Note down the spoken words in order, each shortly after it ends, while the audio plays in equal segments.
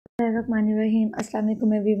Bismillahirrahmanirrahim. Assalamu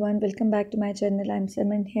alaikum everyone. Welcome back to my channel. I'm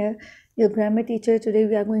Simon here, your grammar teacher. Today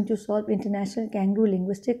we are going to solve International Kangaroo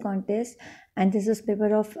Linguistic Contest, and this is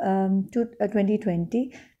paper of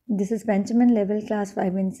 2020. This is Benjamin level class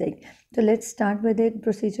 5 and 6. So let's start with it.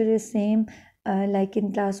 Procedure is same like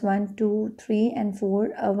in class 1, 2, 3 and 4.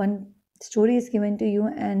 One story is given to you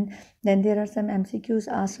and then there are some MCQs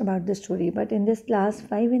asked about the story. But in this class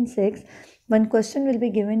 5 and 6, one question will be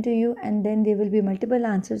given to you and then there will be multiple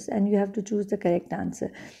answers and you have to choose the correct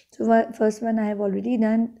answer. So first one I have already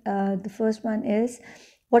done. The first one is,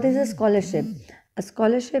 what is a scholarship? A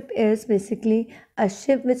scholarship is basically a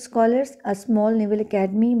ship with scholars, a small naval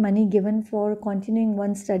academy, money given for continuing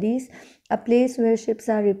one's studies, a place where ships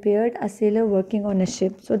are repaired, a sailor working on a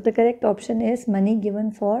ship. So the correct option is money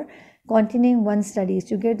given for continuing one's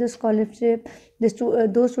studies. You get the scholarship.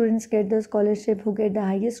 Those students get the scholarship who get the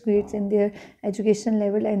highest grades in their education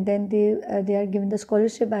level, and then they are given the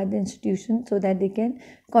scholarship by the institution so that they can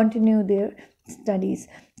continue their studies.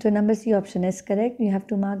 So number C option is correct. You have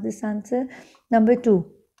to mark this answer. Number 2.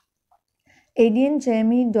 Adrian,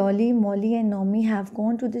 Jamie, Dolly, Molly and Nomi have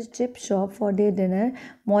gone to the chip shop for their dinner.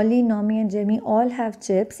 Molly, Nomi and Jamie all have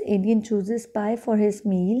chips. Adrian chooses pie for his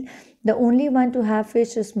meal. The only one to have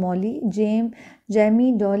fish is Molly.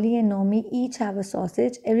 Jamie, Dolly and Nomi each have a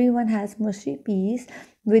sausage. Everyone has mushy peas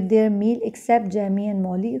with their meal except Jamie and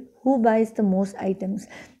Molly. Who buys the most items?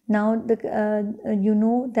 Now you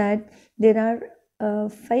know that there are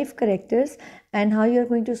 5 characters, and how you are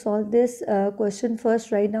going to solve this question.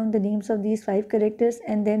 First, write down the names of these 5 characters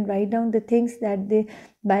and then write down the things that they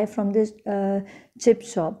buy from this chip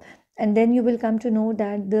shop, and then you will come to know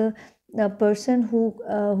that the person who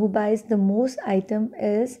buys the most item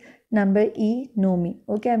is number E, Nomi.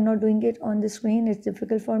 Okay, I'm not doing it on the screen, it's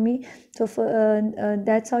difficult for me. So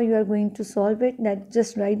that's how you are going to solve it. That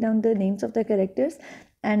just write down the names of the characters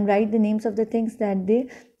and write the names of the things that they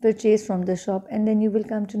purchase from the shop, and then you will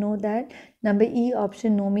come to know that number E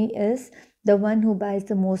option, Nomi, is the one who buys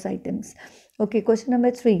the most items. Okay, question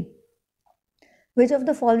number 3. Which of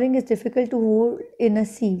the following is difficult to hold in a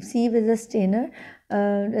sieve? Sieve is a strainer,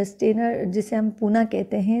 जिसे हम पूना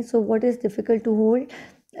कहते हैं. So what is difficult to hold?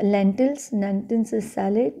 Lentils is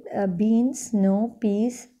salad. Beans, no.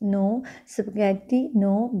 Peas, no. Spaghetti,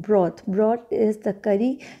 no. Broth is the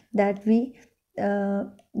curry that we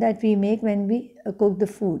make when we cook the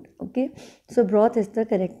food. Okay, so broth is the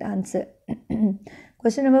correct answer.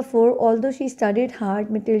 Question number 4. Although she studied hard,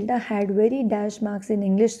 Matilda had very dash marks in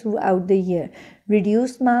English throughout the year.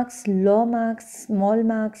 Reduced marks, low marks, small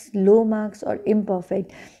marks, low marks or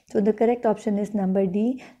imperfect. So the correct option is number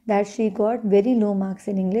D, that she got very low marks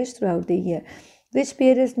in English throughout the year. Which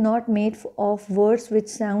pair is not made of words which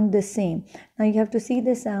sound the same? Now you have to see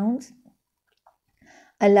the sounds.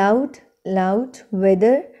 Allowed, loud,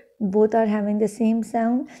 weather, both are having the same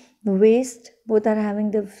sound. Waste, both are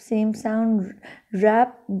having the same sound.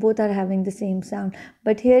 Wrap, both are having the same sound.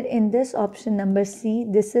 But here in this option number C,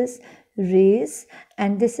 this is raise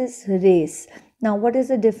and this is race. Now what is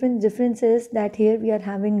the difference? Difference is that here we are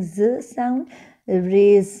having Z sound,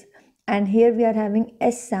 raise, and here we are having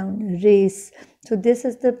S sound, race. So this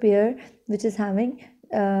is the pair which is having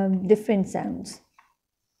different sounds.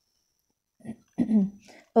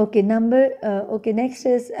 Okay, next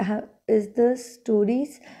is the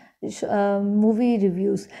stories. Movie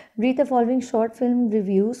reviews. Read the following short film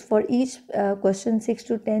reviews for each question 6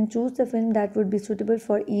 to 10. Choose the film that would be suitable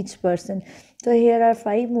for each person. So here are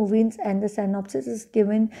 5 movies and the synopsis is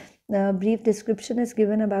given, brief description is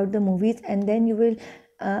given about the movies, and then you will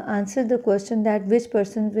answer the question that which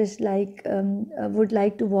person would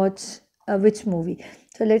like to watch which movie.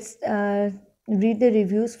 So let's read the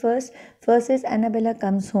reviews first. First is Annabella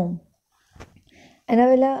Comes Home.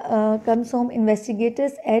 Annabella comes home.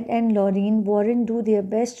 Investigators Ed and Lorraine Warren do their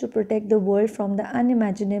best to protect the world from the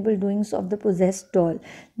unimaginable doings of the possessed doll.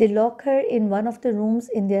 They lock her in one of the rooms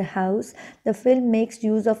in their house. The film makes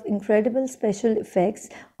use of incredible special effects,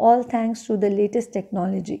 all thanks to the latest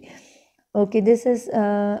technology. Okay, this is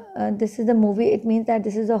the movie. It means that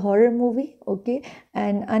this is a horror movie. Okay,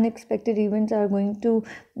 and unexpected events are going to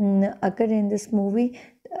occur in this movie.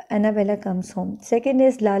 Annabella Comes Home. Second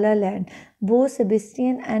is La La Land. Both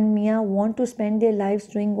Sebastian and Mia want to spend their lives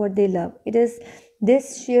doing what they love. It is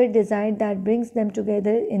this shared desire that brings them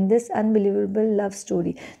together in this unbelievable love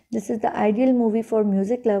story. This is the ideal movie for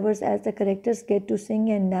music lovers, as the characters get to sing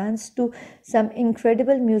and dance to some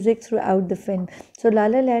incredible music throughout the film. So La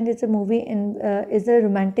La Land is a movie is a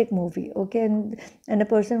romantic movie. Okay, and a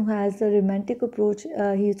person who has a romantic approach,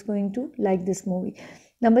 he is going to like this movie.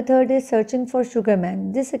 Number third is Searching for Sugar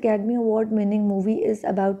Man. This Academy Award winning movie is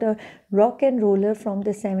about a rock and roller from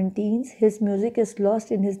the 17s. His music is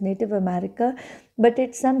lost in his native America, but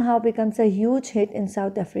it somehow becomes a huge hit in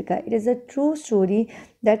South Africa. It is a true story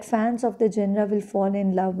that fans of the genre will fall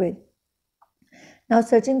in love with. Now,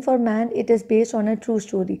 Searching for Man, it is based on a true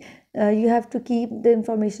story. You have to keep the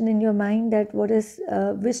information in your mind that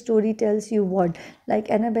which story tells you what. Like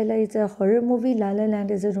Annabella is a horror movie, La La Land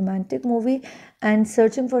is a romantic movie, and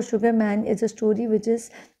Searching for Sugar Man is a story which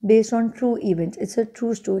is based on true events. It's a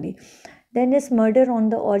true story. Then is Murder on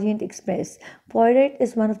the Orient Express. Poirot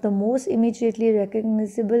is one of the most immediately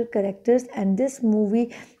recognizable characters, and this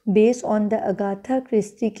movie, based on the Agatha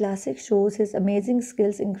Christie classic, shows his amazing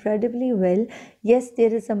skills incredibly well. Yes,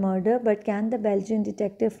 there is a murder, but can the Belgian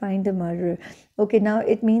detective find the murderer? Okay, now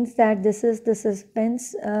it means that this is the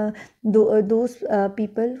suspense. Those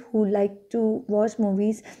people who like to watch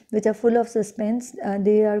movies which are full of suspense,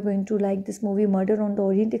 they are going to like this movie Murder on the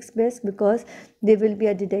Orient Express, because there will be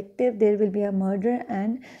a detective, there will be a murder,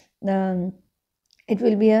 and it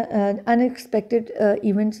will be unexpected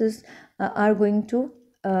events are going to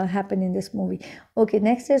happen in this movie. Okay,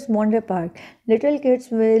 next is Wonder Park. Little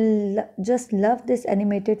kids will just love this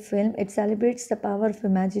animated film. It celebrates the power of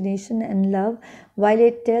imagination and love, while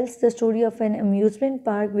it tells the story of an amusement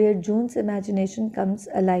park where June's imagination comes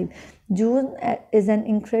alive. June is an uh,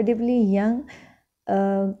 incredibly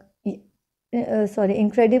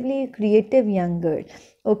creative young girl.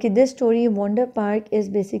 Okay, this story Wonder Park is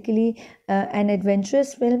basically an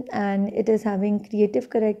adventurous film, and it is having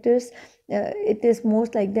creative characters. It is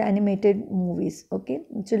most like the animated movies. Okay,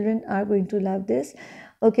 children are going to love this.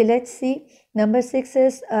 Okay, let's see. Number 6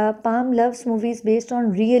 is Palm loves movies based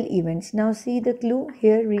on real events. Now see the clue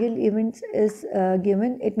here, real events is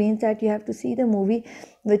given. It means that you have to see the movie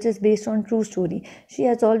which is based on true story. She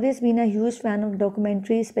has always been a huge fan of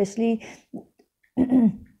documentaries, especially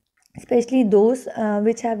those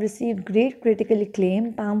which have received great critical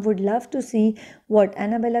acclaim. Palm would love to see what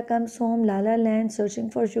Annabella Comes Home, La La Land,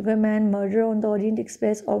 Searching for Sugar Man, Murder on the Orient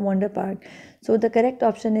Express, or Wonder Park. So the correct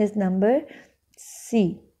option is number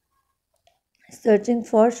C, Searching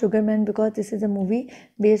for Sugar Man, because this is a movie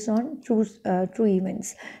based on true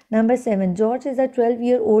events. Number 7, George is a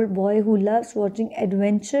 12-year-old boy who loves watching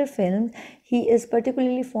adventure films. He is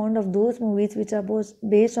particularly fond of those movies which are both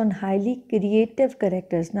based on highly creative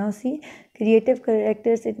characters. Now see, creative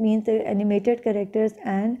characters, it means the animated characters,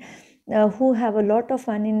 and who have a lot of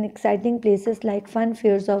fun in exciting places like fun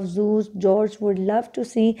fairs of zoos. George would love to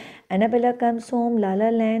see Annabella Comes Home, La La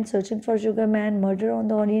Land, Searching for Sugar Man, Murder on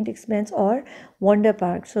the Orient Express, or Wonder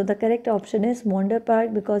Park. So the correct option is Wonder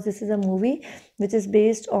Park, because this is a movie which is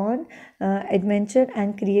based on adventure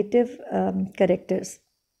and creative characters.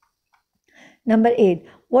 Number 8.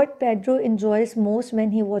 What Pedro enjoys most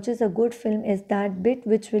when he watches a good film is that bit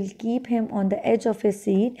which will keep him on the edge of his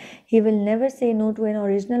seat. He will never say no to an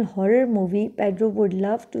original horror movie Pedro would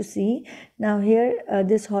love to see. Now here,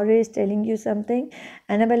 this horror is telling you something.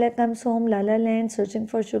 Annabella Comes Home, La La Land, Searching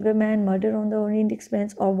for Sugar Man, Murder on the Orient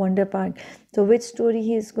Express, or Wonder Park. So which story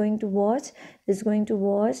he is going to watch? He is going to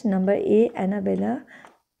watch number A, Annabella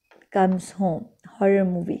Comes Home, horror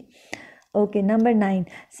movie. Okay, number 9.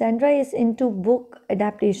 Sandra is into book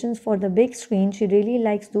adaptations for the big screen. She really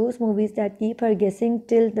likes those movies that keep her guessing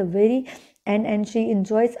till the very end, and she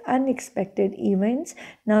enjoys unexpected events.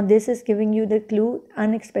 Now, this is giving you the clue,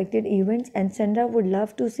 unexpected events, and Sandra would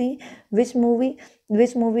love to see which movie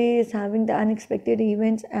is having the unexpected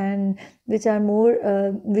events and which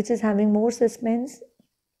is having more suspense.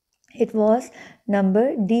 It was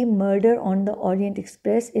number D, Murder on the Orient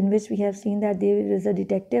Express, in which we have seen that there is a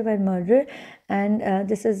detective and murder, and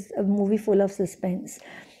this is a movie full of suspense.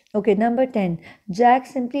 Okay, number 10. Jack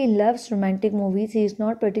simply loves romantic movies. He is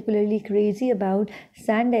not particularly crazy about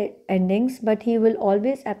sad endings, but he will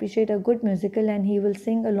always appreciate a good musical, and he will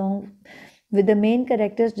sing along with the main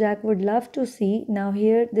characters Jack would love to see. Now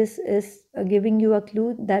here, this is giving you a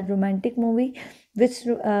clue that romantic movie. Which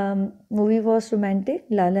movie was romantic?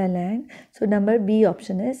 La La Land. So number B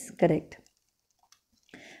option is correct.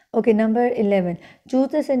 Okay, number 11. Choose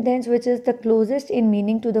the sentence which is the closest in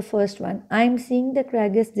meaning to the first one. I am seeing the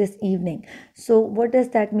Craigs this evening. So what does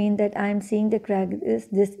that mean, that I am seeing the Craigs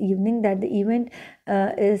this evening? That the event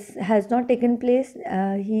has not taken place.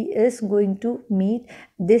 He is going to meet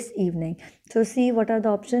this evening. So see, what are the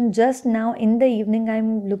options? Just now in the evening I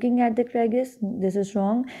am looking at the Craigs. This is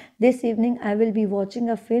wrong. This evening I will be watching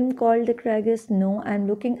a film called the Craigs. No. I am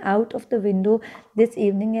looking out of the window this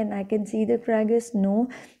evening and I can see the Craigs. No.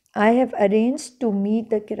 I have arranged to meet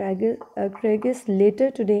the Craigs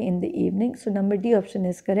later today in the evening. So number D option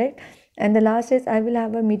is correct. And the last is, I will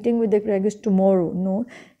have a meeting with the Gregors tomorrow. No,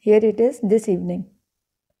 here it is this evening.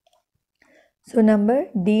 So number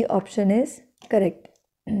D option is correct.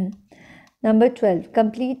 Number 12,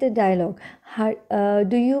 complete the dialogue.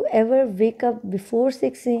 Do you ever wake up before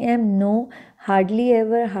 6 a.m.? No. Hardly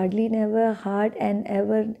ever, hardly never, hard and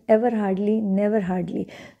ever, ever hardly, never hardly.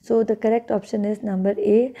 So the correct option is number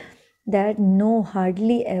A, that no,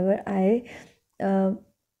 hardly ever I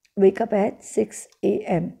wake up at 6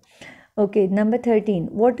 a.m. Okay, number 13.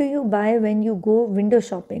 What do you buy when you go window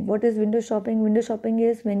shopping? What is window shopping? Window shopping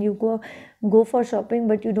is when you go for shopping,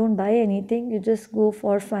 but you don't buy anything. You just go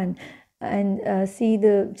for fun and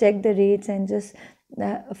check the rates, and just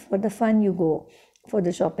for the fun you go for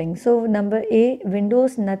the shopping. So number A,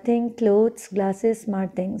 windows, nothing, clothes, glasses,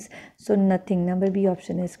 smart things. So nothing. Number B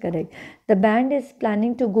option is correct. The band is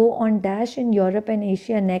planning to go on dash in Europe and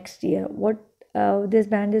Asia next year. What this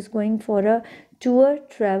band is going for a tour,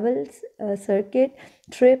 travels, circuit,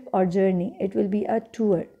 trip, or journey. It will be a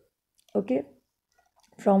tour. Okay,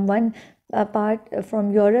 from one part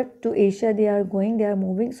from Europe to Asia they are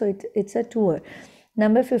moving, so it's a tour.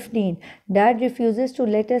 Number 15, dad refuses to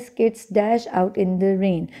let us kids dash out in the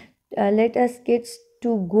rain. Let us kids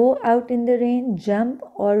to go out in the rain, jump,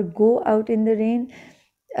 or go out in the rain,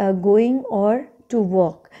 going, or to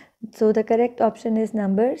walk. So the correct option is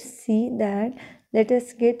number C, that let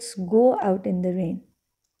us kids go out in the rain.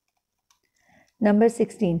 Number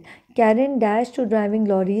 16, Karen dashed to driving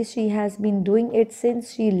lorries. She has been doing it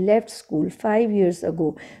since she left school 5 years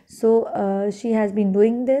ago. So she has been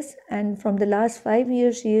doing this, and from the last 5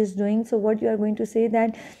 years she is doing. So what you are going to say,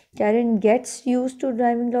 that Karen gets used to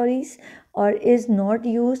driving lorries, or is not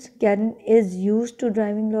used? Karen is used to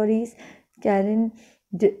driving lorries. Karen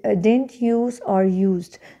didn't use, or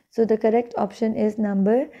used. So the correct option is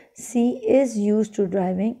number C, is used to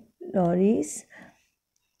driving lorries.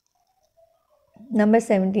 Number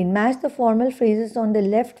 17, match the formal phrases on the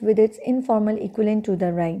left with its informal equivalent to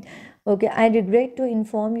the right. Okay, I regret to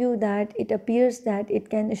inform you that it appears that it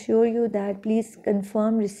can assure you that please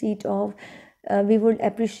confirm receipt of, we would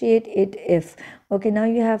appreciate it if. Okay, now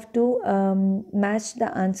you have to match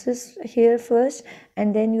the answers here first,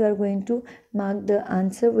 and then you are going to mark the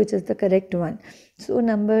answer which is the correct one. So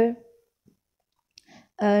number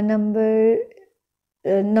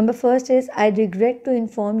first is, I regret to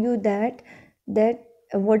inform you that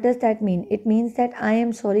what does that mean? It means that I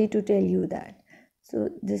am sorry to tell you that. So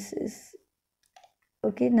this is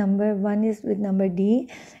okay. Number 1 is with number D.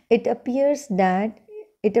 It appears that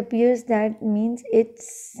means it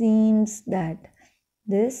seems that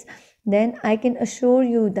this. Then I can assure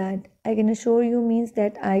you that, I can assure you means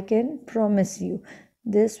that I can promise you,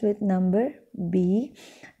 this with number B.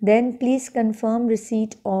 Then please confirm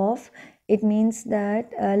receipt of, it means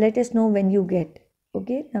that let us know when you get.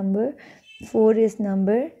 Okay, number 4 is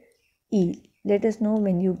number E, let us know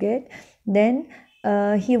when you get. Then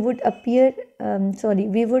we would appreciate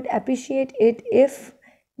it if,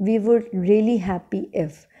 we would really happy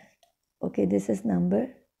if. Okay, this is number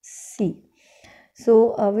C.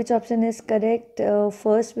 So which option is correct?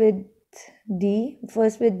 First with D,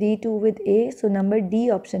 2 with A. So number D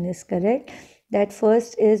option is correct, that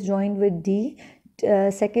first is joined with D,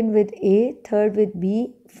 second with A, third with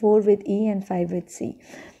B, 4 with E, and 5 with C.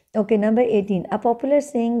 Okay, number 18. A popular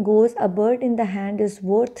saying goes, a bird in the hand is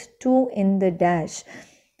worth 2 in the dash.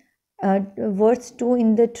 Worth 2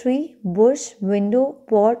 in the tree, bush, window,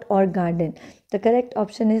 pot, or garden. The correct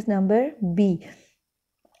option is number B.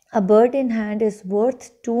 A bird in hand is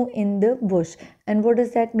worth 2 in the bush. And what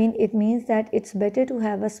does that mean? It means that it's better to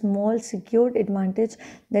have a small secured advantage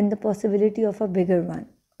than the possibility of a bigger one.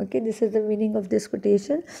 Okay, this is the meaning of this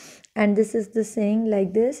quotation, and this is the saying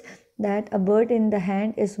like this, that a bird in the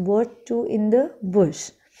hand is worth 2 in the bush.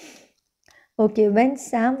 Okay, when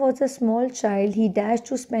Sam was a small child, he dashed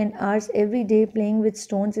to spend hours every day playing with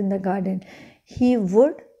stones in the garden. He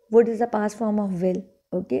would is a past form of will.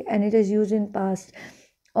 Okay, and it is used in past.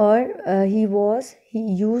 Or he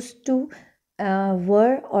used to,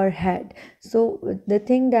 were, or had. So the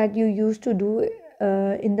thing that you used to do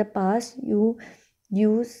in the past, you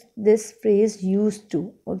use this phrase used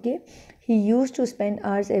to. Okay, he used to spend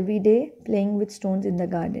hours every day playing with stones in the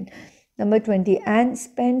garden. Number 20, Anne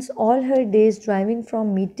spends all her days driving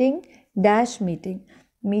from meeting dash meeting,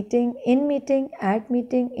 in meeting, at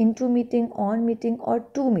meeting, into meeting, on meeting, or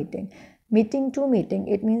to meeting. Meeting to meeting,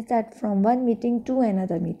 it means that from one meeting to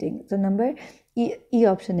another meeting. So number E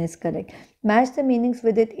option is correct. Match the meanings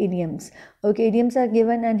with it idioms. Okay, idioms are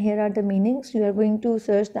given and here are the meanings. You are going to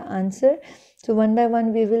search the answer. So one by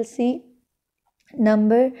one we will see.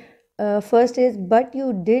 Number first is, but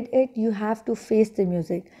you did it, you have to face the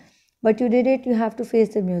music. but you did it, you have to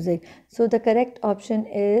face the music. So the correct option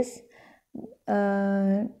is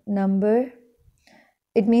number,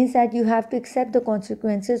 it means that you have to accept the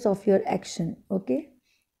consequences of your action. Okay,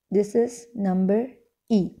 this is number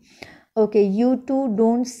E. Okay, you two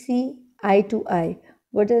don't see eye to eye.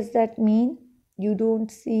 What does that mean? You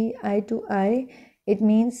don't see eye to eye. It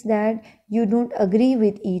means that you don't agree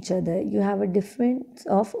with each other. You have a difference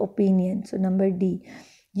of opinion. So number D.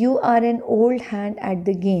 You are an old hand at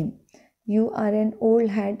the game. You are an old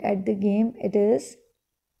hand at the game. It is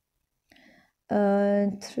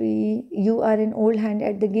 3. You are an old hand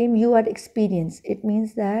at the game. You are experienced. It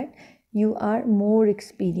means that you are more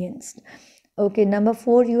experienced. Okay, number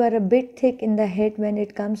 4, you are a bit thick in the head when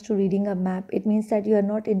it comes to reading a map. It means that you are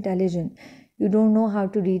not intelligent. You don't know how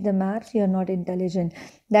to read the maps. You are not intelligent.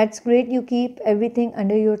 That's great. You keep everything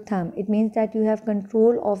under your thumb. It means that you have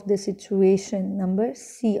control of the situation. Number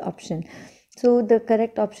C option. So the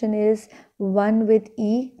correct option is 1 with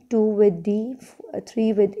E, 2 with D,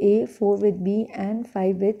 3 with A, 4 with B, and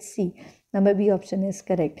 5 with C. Number B option is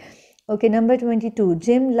correct. Okay, number 22.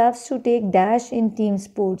 Jim loves to take dash in team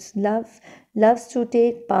sports. Loves to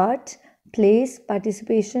take part, place,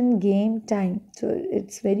 participation, game, time. So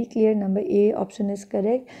it's very clear. Number A option is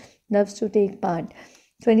correct. Loves to take part.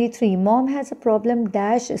 23. Mom has a problem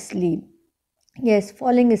dash asleep. Yes,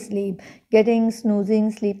 falling asleep, getting, snoozing,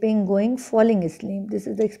 sleeping, going, falling asleep. This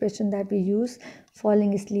is the expression that we use,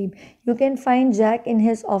 falling asleep. You can find Jack in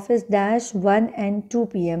his office dash 1 and 2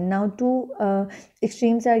 p.m. Now, two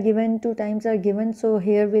extremes are given, 2 times are given. So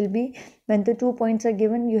here will be, when the 2 points are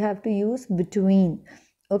given, you have to use between.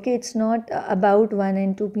 Okay, it's not about 1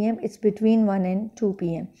 and 2 p.m. It's between 1 and 2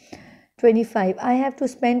 p.m. 25. I have to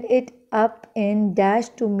spend it up in dash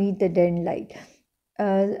to meet the deadline.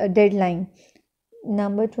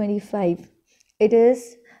 Number 25. It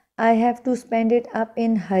is, I have to spend it up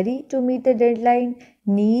in hurry to meet the deadline,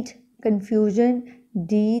 need, confusion,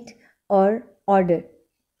 deed, or order.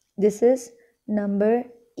 This is number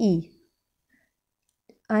E.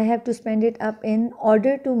 I have to spend it up in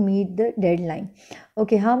order to meet the deadline.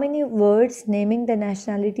 Okay, how many words naming the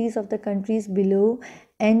nationalities of the countries below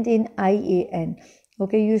end in IAN?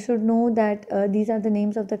 Okay, you should know that these are the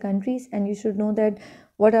names of the countries, and you should know that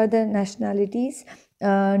what are the nationalities.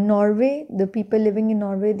 Norway, the people living in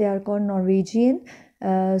Norway, they are called Norwegian.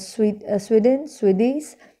 Sweden, Swedish.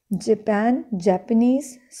 Japan,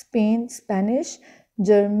 Japanese. Spain, Spanish.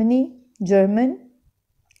 Germany, German.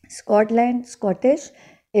 Scotland, Scottish.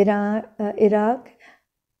 Iraq,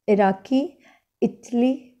 Iraqi.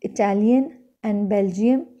 Italy, Italian. And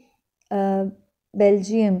Belgium,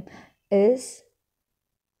 Belgium is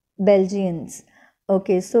Belgians.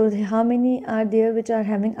 Okay, so how many are there which are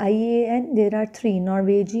having IAN? There are 3: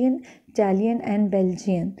 Norwegian, Italian, and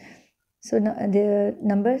Belgian. So the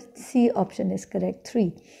number C option is correct,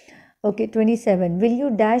 3. Okay, 27. Will you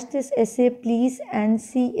dash this essay please and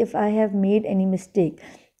see if I have made any mistake?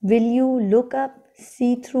 Will you look up,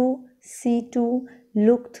 see through, see to,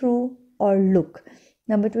 look through, or look?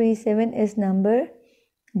 Number 27 is number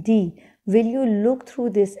D. Will you look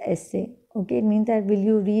through this essay? Okay, it means that will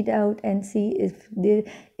you read out and see if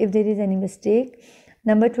there is any mistake.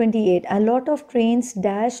 Number 28. A lot of trains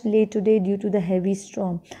dash late today due to the heavy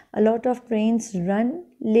storm. A lot of trains run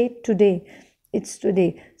late today. It's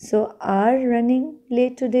today. So are running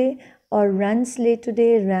late today, or runs late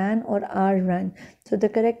today, ran, or are run. So the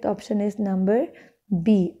correct option is number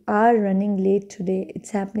B. Are running late today.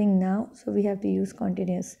 It's happening now. So we have to use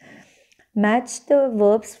continuous. Match the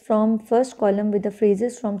verbs from first column with the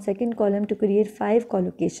phrases from second column to create 5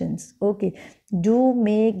 collocations. Okay. Do,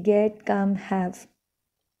 make, get, come, have.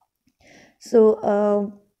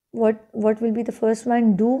 So what will be the first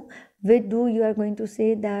one? Do. With do, you are going to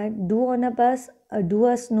say that do on a bus, do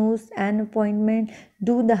a snooze, an appointment,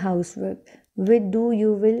 do the housework. With do,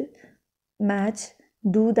 you will match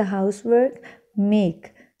do the housework,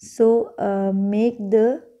 make. So make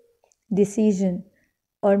the decision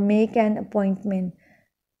or make an appointment.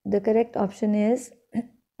 The correct option is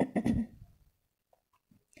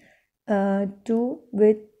to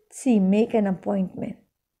with C, make an appointment.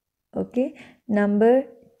 Okay. Number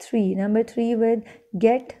 3 with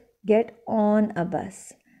get on a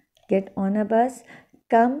bus. Get on a bus.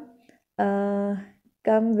 Come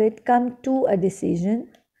with come to a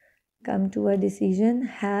decision. Come to a decision.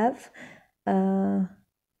 Have.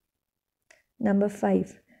 Number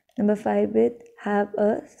 5 with have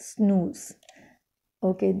a snooze.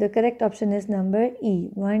 Okay, the correct option is number E.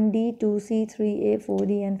 1D, 2C, 3A,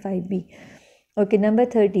 4D, and 5B. Okay, number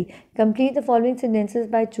 30. Complete the following sentences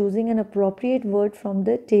by choosing an appropriate word from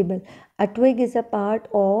the table. A twig is a part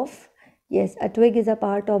of Yes, a twig is a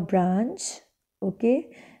part of branch.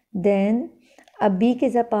 Okay, then a beak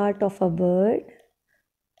is a part of a bird.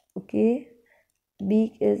 Okay,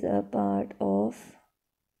 beak is a part of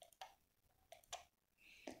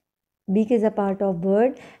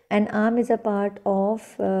bird, and arm is a part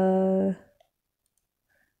of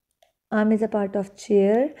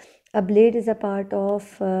chair. A blade is a part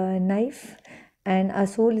of knife, and a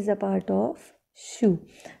sole is a part of shoe.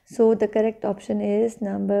 So the correct option is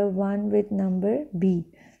number 1 with number B.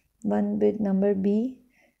 1 with number B,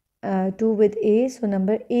 2 with A. So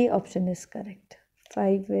number A option is correct.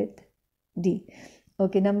 5 with D.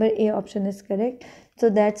 Okay, number A option is correct. So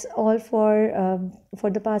that's all for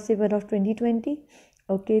the past paper of 2020.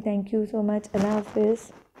 Okay, thank you so much. Allah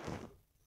Hafiz.